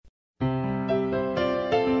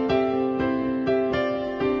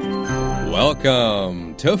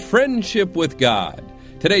Welcome to Friendship with God.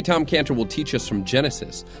 Today, Tom Cantor will teach us from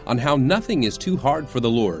Genesis on how nothing is too hard for the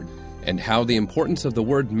Lord and how the importance of the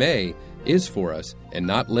word may is for us and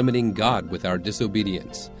not limiting God with our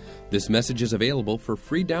disobedience. This message is available for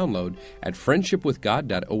free download at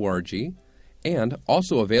friendshipwithgod.org and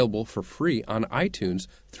also available for free on iTunes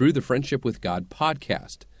through the Friendship with God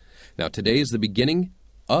podcast. Now, today is the beginning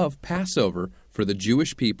of Passover for the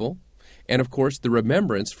Jewish people, and of course, the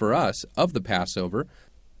remembrance for us of the Passover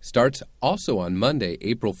starts also on Monday,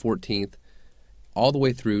 April 14th, all the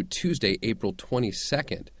way through Tuesday, April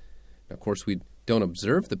 22nd. Now, of course, we don't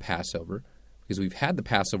observe the Passover because we've had the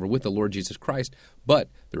Passover with the Lord Jesus Christ, but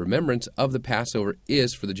the remembrance of the Passover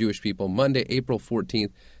is for the Jewish people Monday, April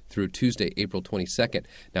 14th through Tuesday, April 22nd.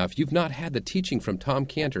 Now, if you've not had the teaching from Tom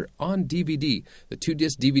Cantor on DVD, the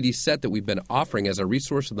 2-disc DVD set that we've been offering as a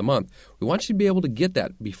resource of the month, we want you to be able to get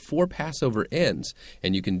that before Passover ends.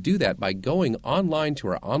 And you can do that by going online to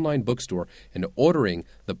our online bookstore and ordering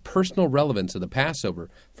The Personal Relevance of the Passover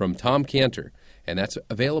from Tom Cantor. And that's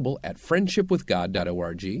available at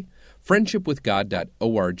friendshipwithgod.org,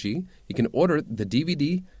 friendshipwithgod.org. You can order the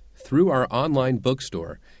DVD through our online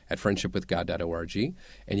bookstore at friendshipwithgod.org,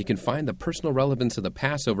 and you can find The Personal Relevance of the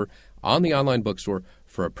Passover on the online bookstore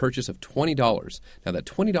for a purchase of $20. Now, that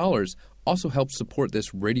 $20 also helps support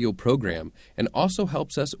this radio program and also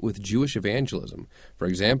helps us with Jewish evangelism. For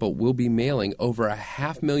example, we'll be mailing over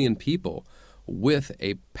 500,000 people with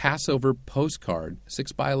a Passover postcard,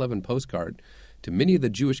 6x11 postcard, to many of the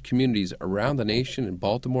Jewish communities around the nation in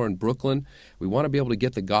Baltimore and Brooklyn. We want to be able to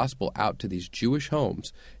get the gospel out to these Jewish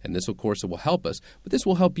homes, and this, of course, will help us, but this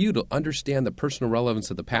will help you to understand the personal relevance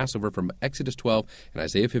of the Passover from Exodus 12 and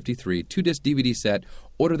Isaiah 53, 2-disc DVD set.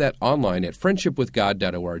 Order that online at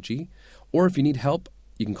friendshipwithgod.org, or if you need help,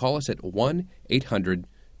 you can call us at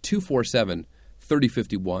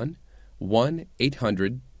 1-800-247-3051,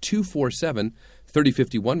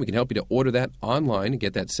 1-800-247-3051. We can help you to order that online and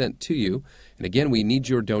get that sent to you. And again, we need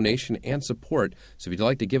your donation and support. So if you'd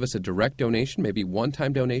like to give us a direct donation, maybe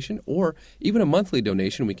one-time donation, or even a monthly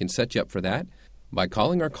donation, we can set you up for that by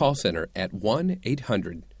calling our call center at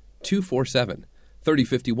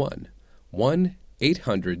 1-800-247-3051,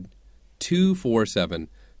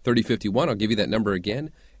 1-800-247-3051. I'll give you that number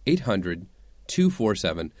again,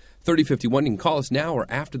 800-247-3051. You can call us now or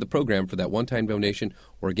after the program for that one-time donation,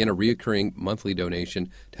 or again, a reoccurring monthly donation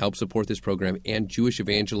to help support this program and Jewish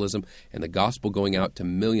evangelism and the gospel going out to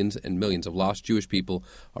millions and millions of lost Jewish people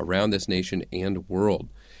around this nation and world.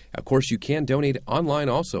 Of course, you can donate online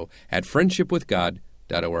also at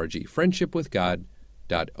friendshipwithgod.org,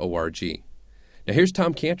 friendshipwithgod.org. Now, here's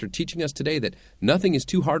Tom Cantor teaching us today that nothing is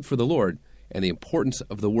too hard for the Lord and the importance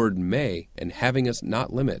of the word may and having us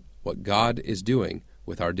not limit what God is doing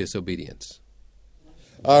with our disobedience.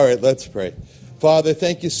 All right, let's pray. Father,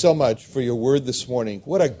 thank you so much for your word this morning.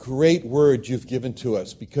 What a great word you've given to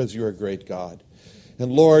us because you're a great God.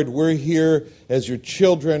 And Lord, we're here as your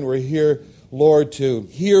children. We're here, Lord, to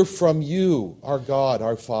hear from you, our God,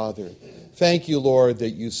 our Father. Thank you, Lord, that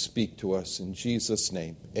you speak to us. In Jesus'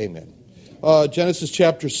 name, amen. Genesis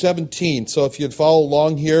chapter 17. So if you'd follow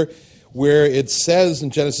along here, where it says in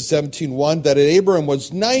Genesis 17:1 that Abram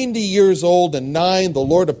was 90 years old and 9, the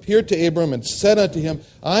Lord appeared to Abram and said unto him,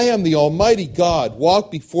 I am the Almighty God,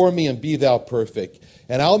 walk before me and be thou perfect.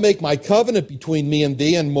 And I'll make my covenant between me and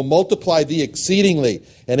thee, and will multiply thee exceedingly.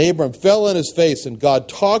 And Abram fell on his face, and God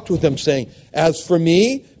talked with him, saying, As for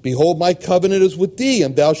me, behold, my covenant is with thee,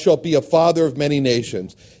 and thou shalt be a father of many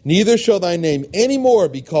nations. Neither shall thy name any more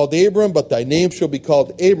be called Abram, but thy name shall be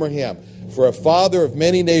called Abraham. For a father of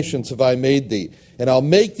many nations have I made thee. And I'll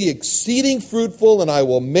make thee exceeding fruitful, and I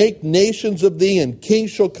will make nations of thee, and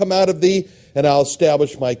kings shall come out of thee. And I'll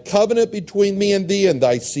establish my covenant between me and thee, and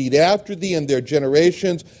thy seed after thee, and their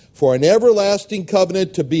generations, for an everlasting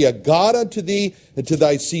covenant, to be a God unto thee, and to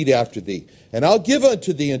thy seed after thee. And I'll give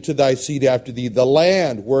unto thee and to thy seed after thee the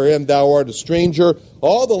land wherein thou art a stranger,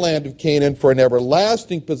 all the land of Canaan, for an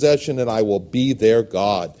everlasting possession, and I will be their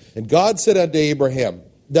God. And God said unto Abraham,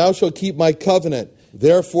 Thou shalt keep my covenant,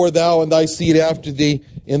 therefore thou and thy seed after thee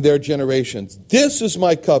in their generations. This is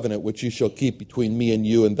my covenant which you shall keep between me and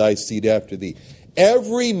you and thy seed after thee.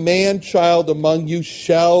 Every man-child among you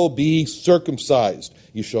shall be circumcised.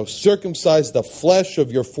 You shall circumcise the flesh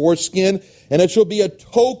of your foreskin, and it shall be a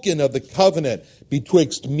token of the covenant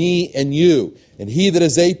betwixt me and you. And he that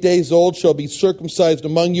is 8 days old shall be circumcised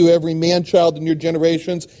among you, every man-child in your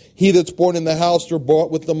generations. He that's born in the house or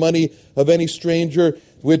bought with the money of any stranger,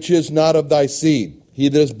 which is not of thy seed. He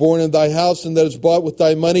that is born in thy house and that is bought with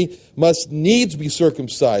thy money must needs be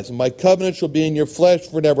circumcised. And my covenant shall be in your flesh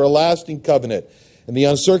for an everlasting covenant. And the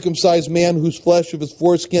uncircumcised man whose flesh of his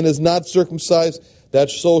foreskin is not circumcised, that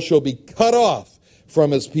soul shall be cut off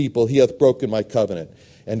from his people. He hath broken my covenant.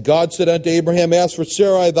 And God said unto Abraham, As for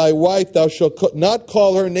Sarai thy wife, thou shalt not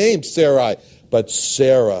call her name Sarai, but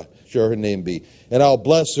Sarah shall her name be. And I'll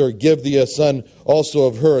bless her, give thee a son also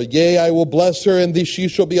of her. Yea, I will bless her, and she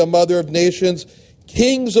shall be a mother of nations.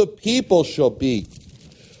 Kings of people shall be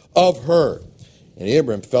of her. And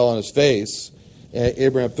Abraham fell on his face. And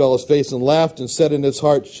Abraham fell on his face and laughed and said in his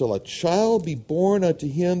heart, Shall a child be born unto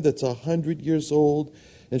him that's 100 years old?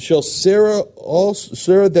 And shall Sarah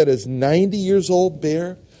that is 90 years old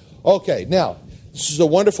bear? Okay, now, this is a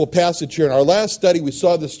wonderful passage here. In our last study, we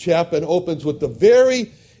saw this chapter and opens with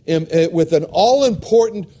with an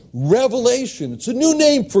all-important revelation. It's a new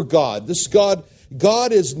name for God. This God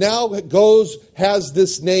is now has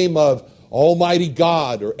this name of Almighty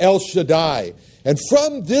God or El Shaddai. And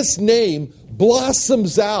from this name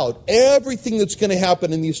blossoms out everything that's going to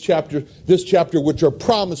happen in this chapter, which are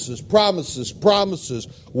promises,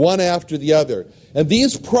 one after the other. And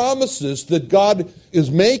these promises that God is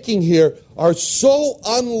making here are so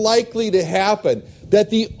unlikely to happen that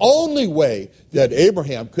the only way that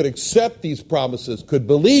Abraham could accept these promises, could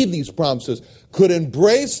believe these promises, could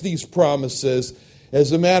embrace these promises,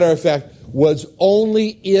 as a matter of fact, was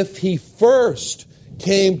only if he first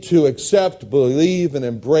came to accept, believe, and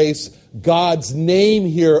embrace God's name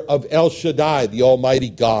here of El Shaddai, the Almighty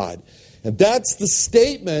God. And that's the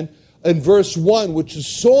statement in verse 1, which is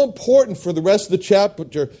so important for the rest of the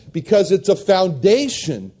chapter because it's a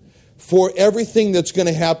foundation for everything that's going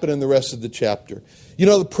to happen in the rest of the chapter. You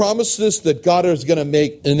know, the promises that God is going to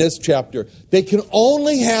make in this chapter, they can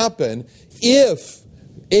only happen if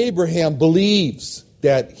Abraham believes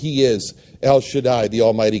that he is El Shaddai, the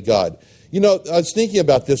Almighty God. You know, I was thinking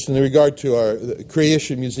about this in regard to our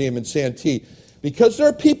Creation Museum in Santee, because there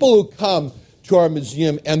are people who come to our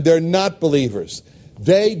museum and they're not believers.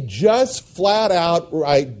 They just flat out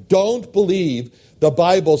don't believe the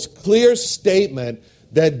Bible's clear statement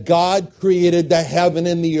that God created the heaven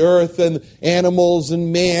and the earth and animals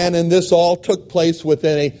and man, and this all took place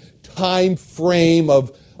within a time frame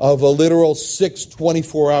of a literal 6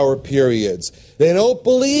 24-hour periods. They don't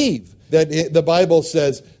believe that the Bible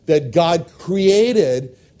says that God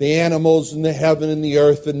created the animals and the heaven and the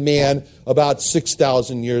earth and man about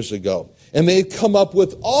 6,000 years ago. And they come up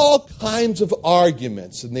with all kinds of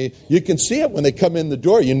arguments. And you can see it when they come in the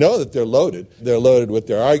door. You know that they're loaded. They're loaded with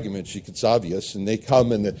their arguments. It's obvious. And they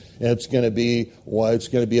come and it's going to be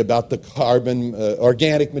about the carbon,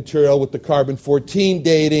 organic material with the carbon-14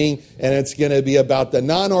 dating. And it's going to be about the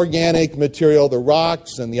non-organic material, the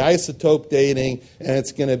rocks and the isotope dating. And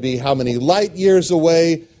it's going to be how many light years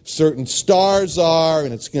away certain stars are.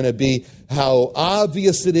 And it's going to be how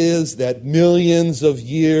obvious it is that millions of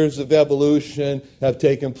years of evolution have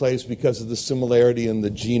taken place because of the similarity in the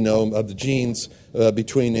genome of the genes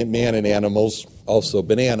between man and animals. Also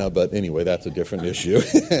banana, but anyway, that's a different issue.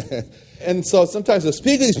 And so sometimes I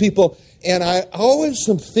speak to these people, and I always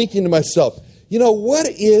am thinking to myself, you know, what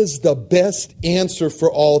is the best answer for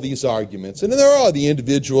all these arguments? And there are the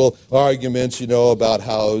individual arguments, you know, about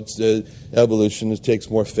how evolution takes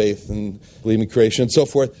more faith and believing in creation and so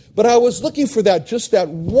forth. But I was looking for just that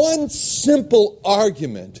one simple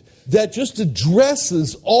argument that just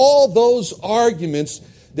addresses all those arguments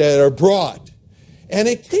that are brought. And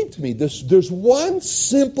it came to me, there's one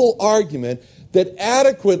simple argument that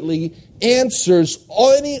adequately answers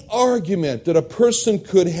any argument that a person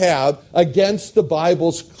could have against the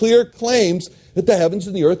Bible's clear claims that the heavens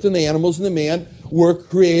and the earth and the animals and the man were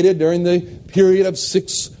created during the period of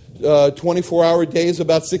 24-hour days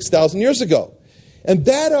about 6,000 years ago. And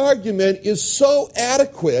that argument is so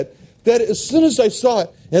adequate that as soon as I saw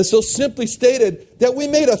it, and so simply stated, that we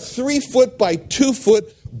made a 3-foot by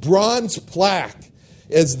 2-foot bronze plaque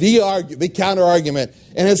as the counter-argument.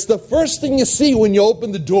 And it's the first thing you see when you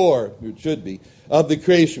open the door, it should be, of the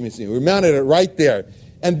Creation Museum. We mounted it right there.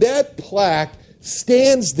 And that plaque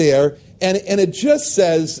stands there, and it just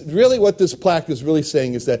says, really what this plaque is really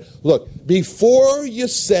saying is that, look, before you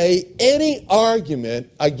say any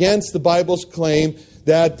argument against the Bible's claim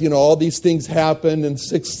that, you know, all these things happened in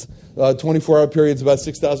 24-hour periods about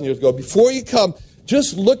 6,000 years ago, before you come,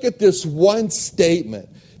 just look at this one statement.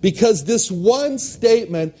 Because this one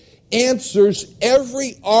statement answers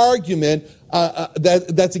every argument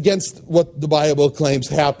that's against what the Bible claims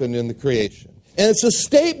happened in the creation. And it's a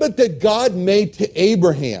statement that God made to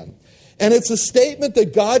Abraham. And it's a statement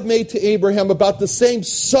that God made to Abraham about the same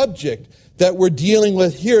subject that we're dealing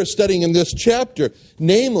with here, studying in this chapter.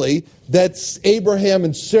 Namely, that Abraham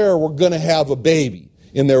and Sarah were going to have a baby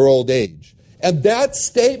in their old age. And that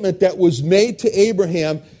statement that was made to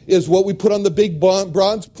Abraham is what we put on the big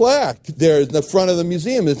bronze plaque there in the front of the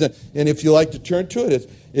museum. And if you like to turn to it,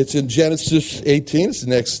 it's in Genesis 18. It's the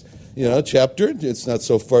next chapter. It's not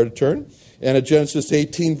so far to turn. And in Genesis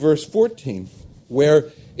 18, verse 14,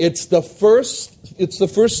 where it's the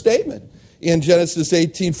first statement in Genesis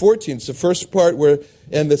 18:14. It's the first part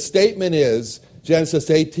and the statement is, Genesis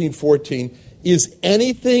 18:14, is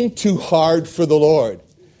anything too hard for the Lord?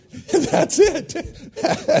 That's it.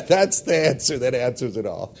 That's the answer that answers it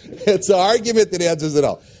all. It's the argument that answers it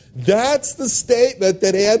all. That's the statement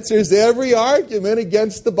that answers every argument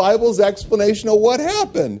against the Bible's explanation of what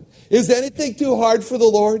happened. Is anything too hard for the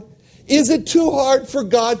Lord? Is it too hard for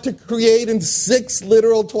God to create in 6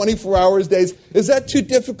 literal 24-hour days? Is that too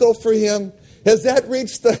difficult for him? Has that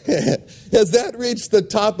reached the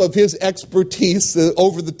top of his expertise,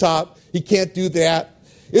 over the top? He can't do that.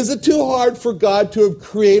 Is it too hard for God to have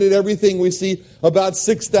created everything we see about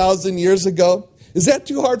 6,000 years ago? Is that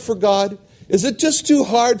too hard for God? Is it just too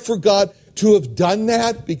hard for God to have done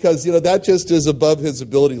that? Because, that just is above his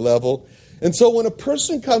ability level. And so when a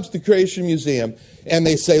person comes to the Creation Museum and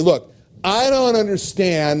they say, look, I don't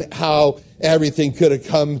understand how everything could have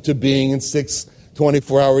come to being in 6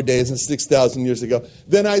 24-hour days and 6,000 years ago,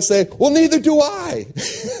 then I say, well, neither do I.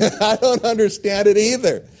 I don't understand it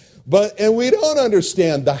either. And we don't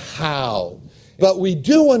understand the how, but we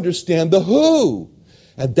do understand the who.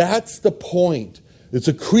 And that's the point. It's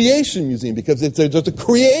a creation museum because there's a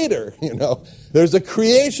creator, There's a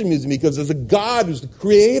creation museum because there's a God who's the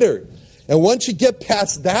creator. And once you get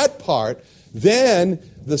past that part, then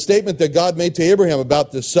the statement that God made to Abraham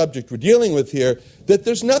about this subject we're dealing with here, that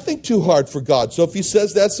there's nothing too hard for God. So if he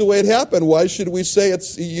says that's the way it happened, why should we say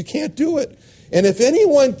you can't do it? And if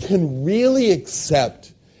anyone can really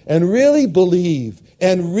accept and really believe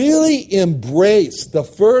and really embrace the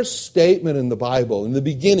first statement in the Bible, in the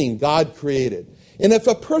beginning, God created. And if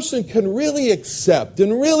a person can really accept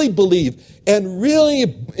and really believe and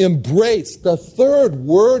really embrace the third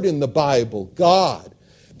word in the Bible, God,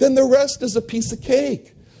 then the rest is a piece of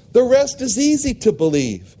cake. The rest is easy to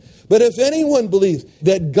believe. But if anyone believes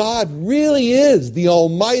that God really is the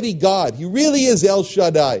Almighty God, he really is El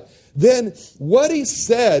Shaddai, then what he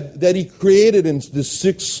said that he created in this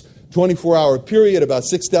 24-hour period about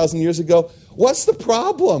 6,000 years ago, what's the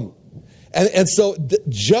problem? And so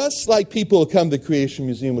just like people who come to the Creation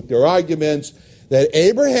Museum with their arguments, that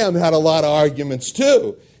Abraham had a lot of arguments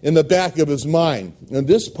too in the back of his mind. In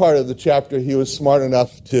this part of the chapter, he was smart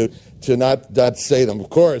enough to not say them, of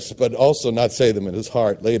course, but also not say them in his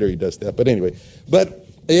heart. Later he does that. But anyway,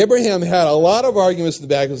 Abraham had a lot of arguments in the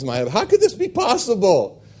back of his mind. How could this be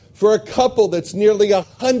possible for a couple that's nearly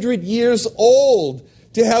 100 years old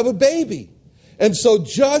to have a baby? And so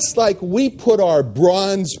just like we put our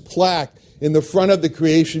bronze plaque in the front of the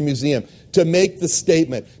Creation Museum to make the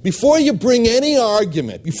statement, before you bring any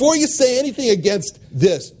argument, before you say anything against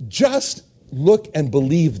this, just look and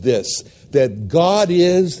believe this, that God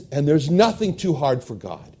is, and there's nothing too hard for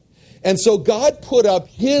God. And so God put up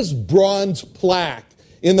his bronze plaque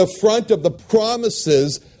in the front of the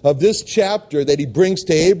promises of this chapter that he brings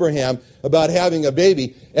to Abraham about having a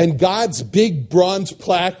baby. And God's big bronze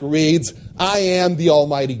plaque reads, I am the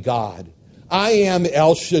Almighty God. I am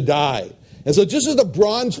El Shaddai. And so just as the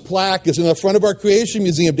bronze plaque is in the front of our Creation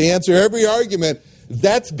Museum to answer every argument,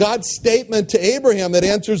 that's God's statement to Abraham that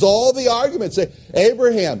answers all the arguments. Say,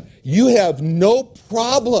 Abraham, you have no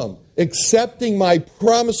problem accepting my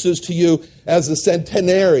promises to you as a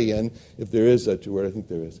centenarian, if there is such a word, I think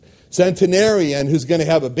there is, centenarian who's going to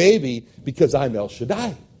have a baby because I'm El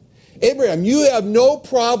Shaddai. Abraham, you have no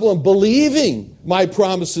problem believing my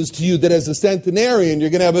promises to you that as a centenarian you're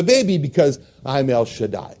going to have a baby because I'm El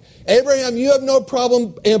Shaddai. Abraham, you have no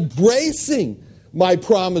problem embracing my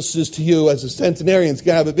promises to you as a centenarian is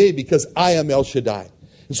going to have a baby because I am El Shaddai.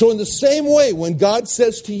 And so in the same way, when God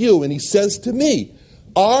says to you and he says to me,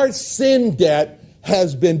 our sin debt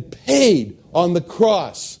has been paid on the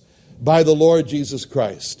cross by the Lord Jesus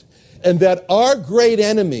Christ. And that our great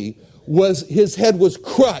enemy his head was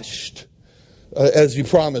crushed, as he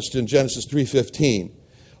promised in Genesis 3:15,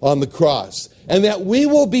 on the cross. And that we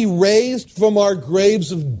will be raised from our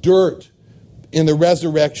graves of dirt in the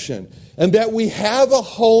resurrection. And that we have a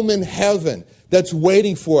home in heaven that's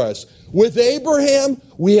waiting for us. With Abraham,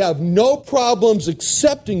 we have no problems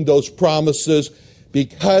accepting those promises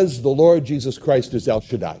because the Lord Jesus Christ is El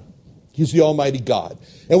Shaddai. He's the Almighty God.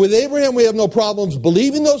 And with Abraham, we have no problems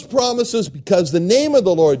believing those promises because the name of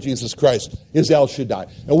the Lord Jesus Christ is El Shaddai.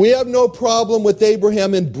 And we have no problem with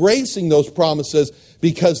Abraham embracing those promises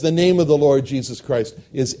because the name of the Lord Jesus Christ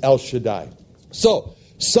is El Shaddai. So,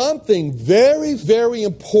 Something very, very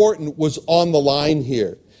important was on the line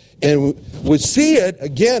here. And we see it,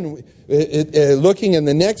 again, looking in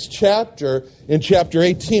the next chapter, in chapter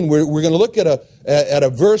 18. We're going to look at a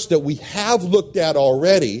verse that we have looked at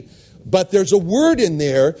already, but there's a word in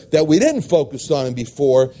there that we didn't focus on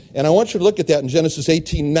before, and I want you to look at that in Genesis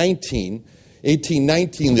 18:19.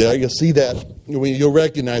 18:19 there, you'll see that, you'll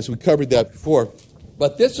recognize we covered that before.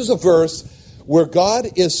 But this is a verse where God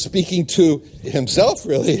is speaking to himself,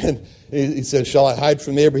 really, and he says, shall I hide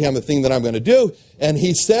from Abraham the thing that I'm going to do? And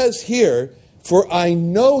he says here, for I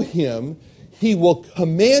know him, he will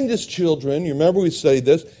command his children, you remember we studied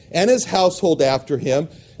this, and his household after him,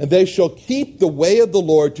 and they shall keep the way of the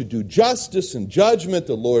Lord to do justice and judgment.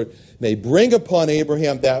 The Lord may bring upon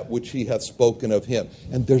Abraham that which he hath spoken of him.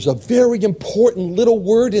 And there's a very important little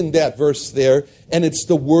word in that verse there, and it's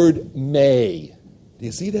the word may. Do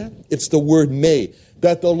you see that? It's the word may,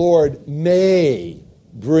 that the Lord may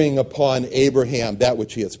bring upon Abraham that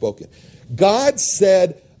which he had spoken. God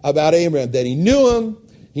said about Abraham that he knew him.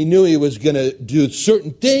 He knew he was going to do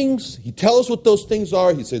certain things. He tells us what those things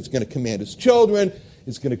are. He said he's going to command his children.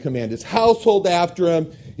 He's going to command his household after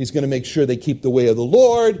him. He's going to make sure they keep the way of the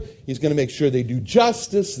Lord. He's going to make sure they do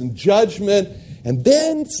justice and judgment. And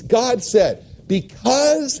then God said,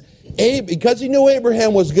 because he knew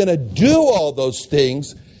Abraham was going to do all those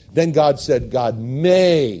things, then God said, I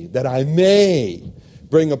may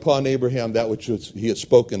bring upon Abraham that which he has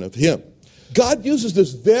spoken of him. God uses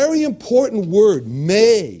this very important word,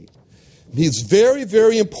 may. It's very,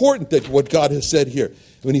 very important that what God has said here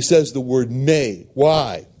when he says the word may.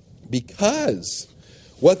 Why? Because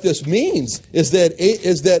what this means is that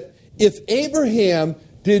if Abraham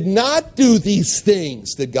did not do these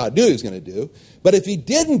things that God knew he was going to do, but if he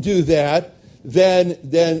didn't do that, then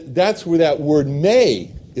that's where that word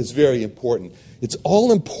may is very important. It's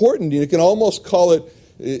all important. You can almost call it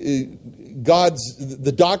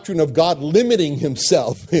the doctrine of God limiting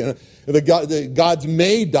himself, the God's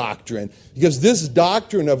may doctrine, because this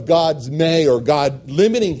doctrine of God's may or God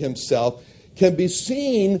limiting himself can be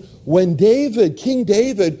seen when King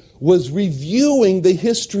David was reviewing the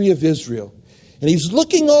history of Israel. And he's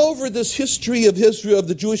looking over this history of Israel, of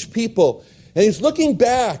the Jewish people, and he's looking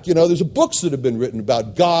back. There's books that have been written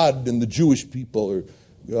about God and the Jewish people, or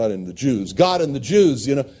God and the Jews,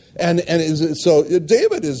 and so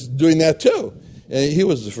David is doing that too. And he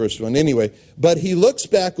was the first one anyway. But he looks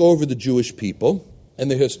back over the Jewish people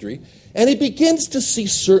and the history, and he begins to see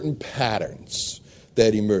certain patterns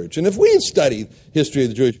that emerge. And if we study history of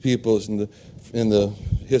the Jewish peoples in the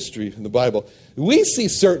history in the Bible, we see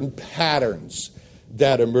certain patterns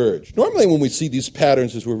that emerge. Normally when we see these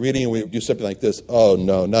patterns as we're reading and we do something like this, oh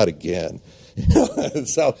no, not again.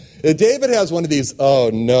 So David has one of these, oh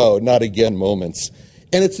no, not again moments.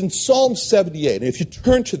 And it's in Psalm 78. And if you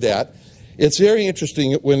turn to that, it's very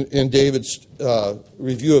interesting in David's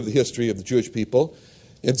review of the history of the Jewish people,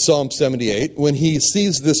 in Psalm 78, when he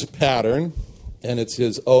sees this pattern, and it's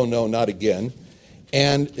his, oh no, not again.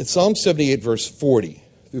 And it's Psalm 78, verse 40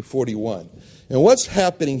 through 41. And what's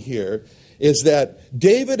happening here is that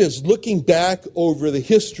David is looking back over the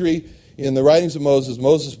history in the writings of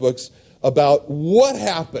Moses' books, about what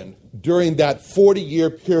happened during that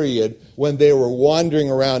 40-year period when they were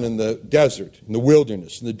wandering around in the desert, in the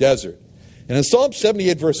wilderness, in the desert. And in Psalm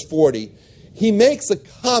 78, verse 40, he makes a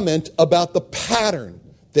comment about the pattern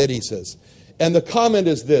that he says. And the comment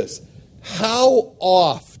is this: how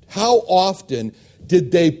often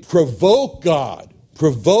did they provoke God,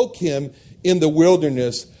 provoke him in the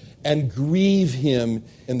wilderness, and grieve him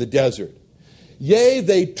in the desert? Yea,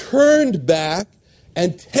 they turned back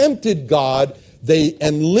and tempted God,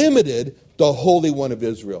 and limited the Holy One of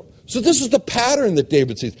Israel. So this is the pattern that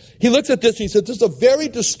David sees. He looks at this and he says, this is a very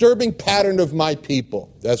disturbing pattern of my people.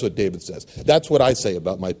 That's what David says. That's what I say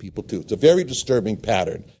about my people too. It's a very disturbing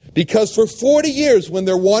pattern. Because for 40 years when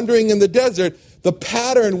they're wandering in the desert, the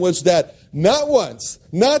pattern was that not once,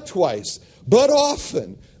 not twice, but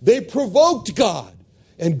often they provoked God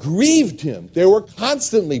and grieved him. They were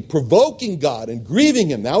constantly provoking God and grieving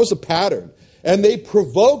him. That was a pattern. And they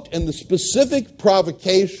provoked, and the specific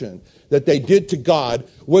provocation that they did to God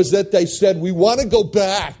was that they said, we want to go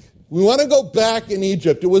back. We want to go back in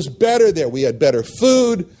Egypt. It was better there. We had better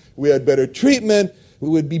food. We had better treatment. It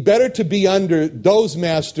would be better to be under those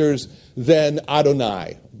masters than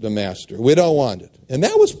Adonai, the master. We don't want it. And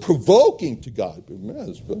that was provoking to God.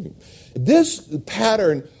 This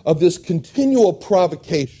pattern of this continual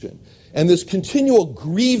provocation and this continual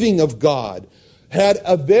grieving of God had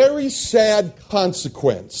a very sad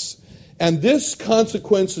consequence. And this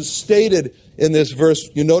consequence is stated in this verse.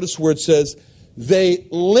 You notice where it says, they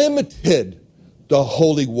limited the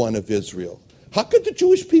Holy One of Israel. How could the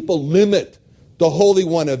Jewish people limit the Holy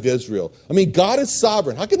One of Israel? I mean, God is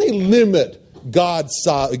sovereign. How can they limit God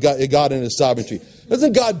and His sovereignty?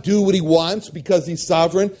 Doesn't God do what He wants because He's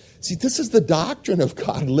sovereign? See, this is the doctrine of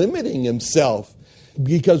God limiting Himself.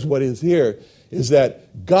 Because what is here is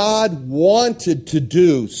that God wanted to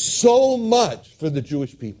do so much for the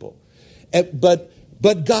Jewish people.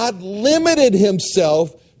 But God limited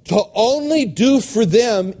Himself to only do for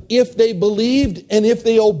them if they believed and if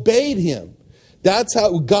they obeyed Him. That's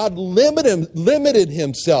how God limited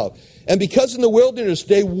Himself. And because in the wilderness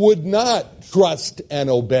they would not trust and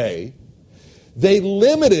obey, they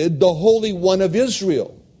limited the Holy One of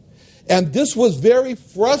Israel. And this was very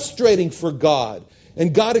frustrating for God.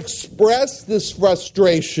 And God expressed this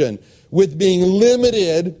frustration with being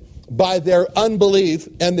limited by their unbelief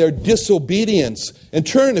and their disobedience. And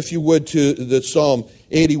turn, if you would, to the Psalm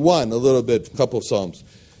 81, a couple of Psalms.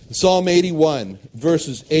 Psalm 81,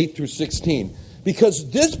 verses 8 through 16. Because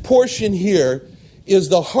this portion here is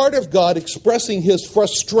the heart of God expressing His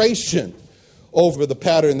frustration over the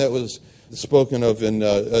pattern that was spoken of in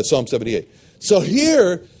Psalm 78. So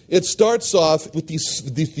here it starts off with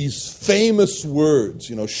these famous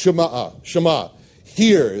words, Shema.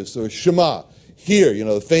 Here is the Shema. Here,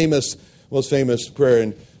 the most famous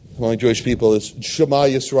prayer among Jewish people is Shema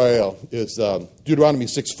Yisrael, is Deuteronomy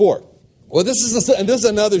 6:4. Well, this is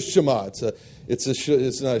another Shema.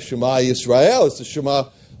 It's not a Shema Yisrael. It's a Shema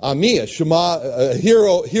Ami, a Shema, hear,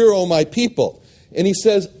 O my people. And he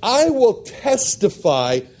says, I will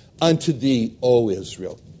testify unto thee, O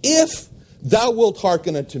Israel, if thou wilt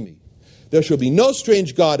hearken unto me. There shall be no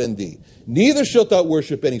strange God in thee, neither shalt thou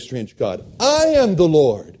worship any strange God. I am the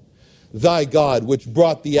Lord, thy God, which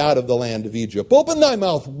brought thee out of the land of Egypt. Open thy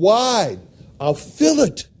mouth wide, I'll fill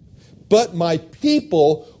it. But my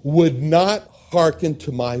people would not hearken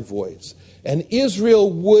to my voice, and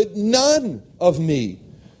Israel would none of me.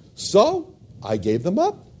 So I gave them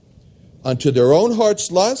up unto their own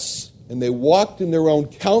heart's lusts, and they walked in their own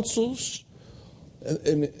counsels.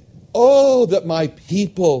 And oh, that my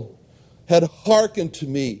people had hearkened to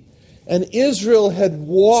me, and Israel had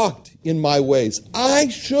walked in my ways. I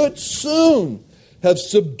should soon have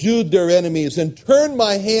subdued their enemies and turned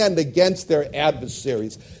my hand against their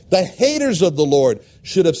adversaries. The haters of the Lord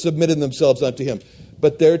should have submitted themselves unto him,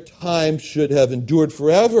 but their time should have endured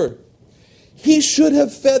forever. He should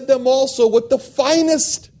have fed them also with the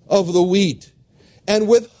finest of the wheat, and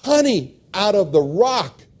with honey out of the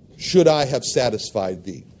rock should I have satisfied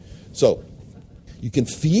thee. So, you can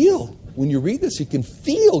feel, when you read this, you can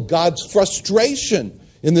feel God's frustration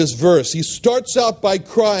in this verse. He starts out by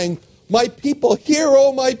crying, my people, hear,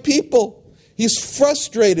 O my people. He's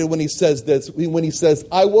frustrated when he says this, when he says,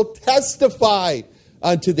 I will testify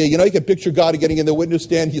unto thee. You can picture God getting in the witness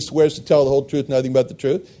stand. He swears to tell the whole truth, nothing but the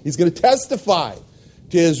truth. He's going to testify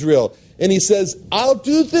to Israel. And he says, I'll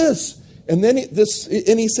do this. And then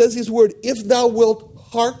he says his word, if thou wilt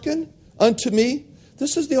hearken unto me.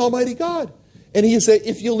 This is the Almighty God. And he says,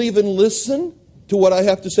 if you'll even listen to what I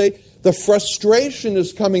have to say, the frustration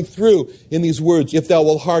is coming through in these words, if thou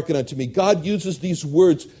wilt hearken unto me. God uses these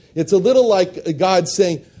words. It's a little like God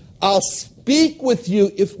saying, I'll speak with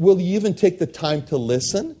you. Will you even take the time to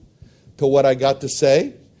listen to what I got to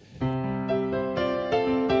say?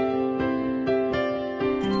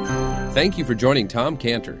 Thank you for joining Tom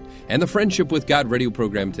Cantor and the Friendship with God radio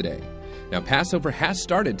program today. Now, Passover has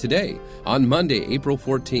started today on Monday, April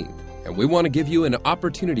 14th. And we want to give you an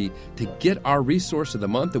opportunity to get our resource of the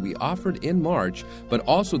month that we offered in March, but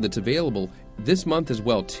also that's available this month as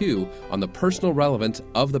well, too, on the personal relevance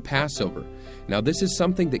of the Passover. Now, this is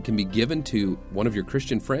something that can be given to one of your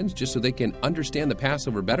Christian friends just so they can understand the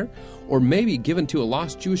Passover better, or maybe given to a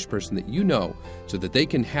lost Jewish person that you know so that they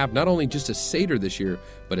can have not only just a Seder this year,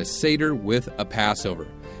 but a Seder with a Passover.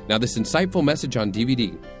 Now, this insightful message on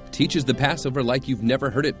DVD teaches the Passover like you've never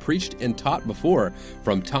heard it preached and taught before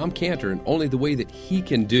from Tom Cantor in only the way that he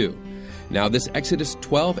can do. Now, this Exodus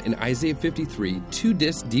 12 and Isaiah 53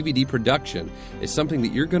 2-disc DVD production is something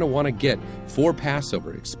that you're going to want to get for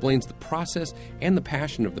Passover. It explains the process and the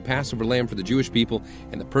passion of the Passover lamb for the Jewish people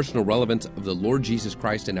and the personal relevance of the Lord Jesus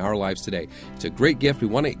Christ in our lives today. It's a great gift. We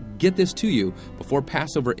want to get this to you before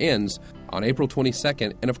Passover ends on April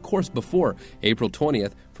 22nd, and of course before April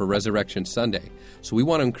 20th for Resurrection Sunday. So we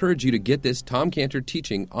want to encourage you to get this Tom Cantor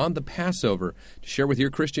teaching on the Passover to share with your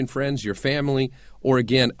Christian friends, your family, or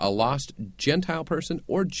again, a lost Gentile person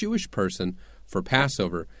or Jewish person for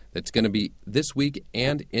Passover that's going to be this week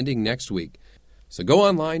and ending next week. So go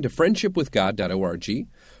online to friendshipwithgod.org,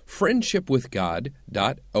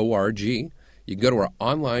 friendshipwithgod.org. You can go to our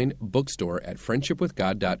online bookstore at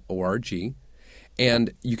friendshipwithgod.org.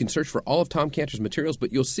 And you can search for all of Tom Cantor's materials,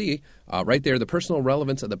 but you'll see right there the personal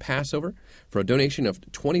relevance of the Passover. For a donation of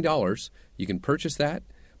 $20, you can purchase that.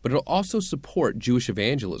 But it'll also support Jewish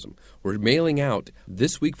evangelism. We're mailing out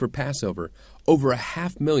this week for Passover over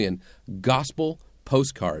 500,000 gospel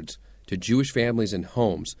postcards to Jewish families and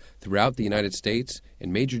homes throughout the United States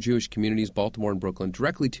and major Jewish communities, Baltimore and Brooklyn,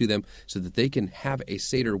 directly to them so that they can have a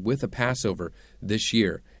Seder with a Passover this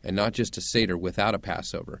year and not just a Seder without a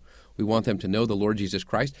Passover. We want them to know the Lord Jesus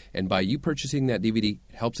Christ, and by you purchasing that DVD,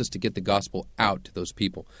 it helps us to get the gospel out to those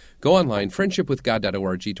people. Go online,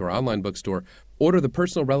 friendshipwithgod.org, to our online bookstore. Order The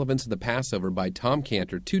Personal Relevance of the Passover by Tom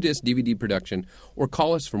Cantor, 2-disc DVD production, or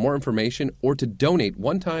call us for more information or to donate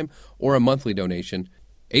one time or a monthly donation.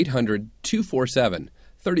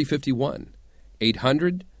 800-247-3051.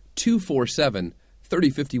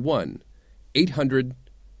 800-247-3051.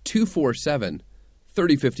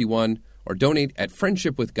 800-247-3051. Or donate at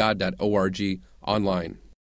friendshipwithgod.org online.